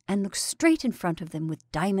 and look straight in front of them with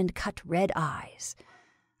diamond-cut red eyes.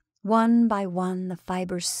 One by one the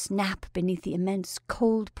fibers snap beneath the immense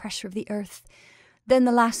cold pressure of the earth. Then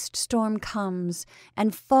the last storm comes,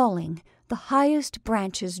 and falling, the highest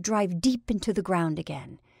branches drive deep into the ground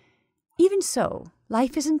again. Even so,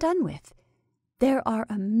 life isn't done with. There are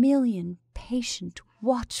a million patient,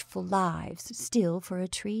 watchful lives still for a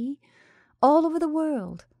tree, all over the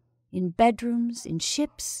world, in bedrooms, in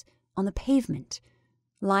ships, on the pavement,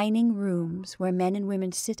 lining rooms where men and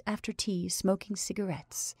women sit after tea smoking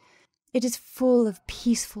cigarettes. It is full of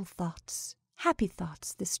peaceful thoughts, happy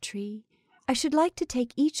thoughts, this tree. I should like to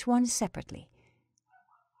take each one separately.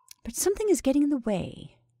 But something is getting in the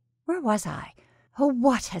way. Where was I? Oh,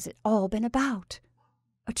 what has it all been about?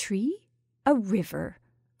 A tree? A river?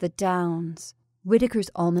 The downs? Whitaker's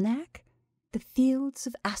Almanac? The fields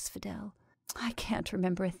of asphodel? I can't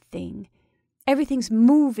remember a thing. Everything's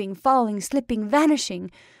moving, falling, slipping,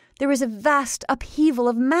 vanishing. There is a vast upheaval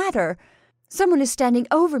of matter. Someone is standing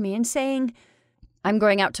over me and saying, "I'm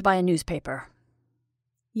going out to buy a newspaper."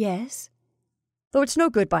 Yes? Though it's no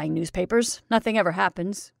good buying newspapers. Nothing ever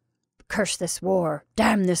happens. Curse this war.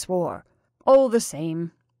 Damn this war. All the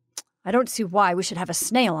same. I don't see why we should have a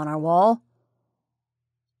snail on our wall.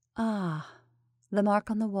 Ah, the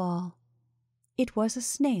mark on the wall. It was a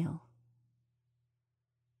snail.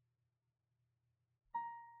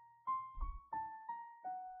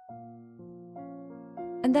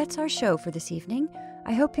 And that's our show for this evening.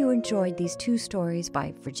 I hope you enjoyed these 2 stories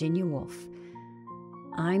by Virginia Woolf.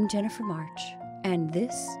 I'm Jennifer March, and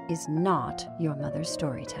this is not Your Mother's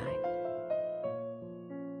Storytime.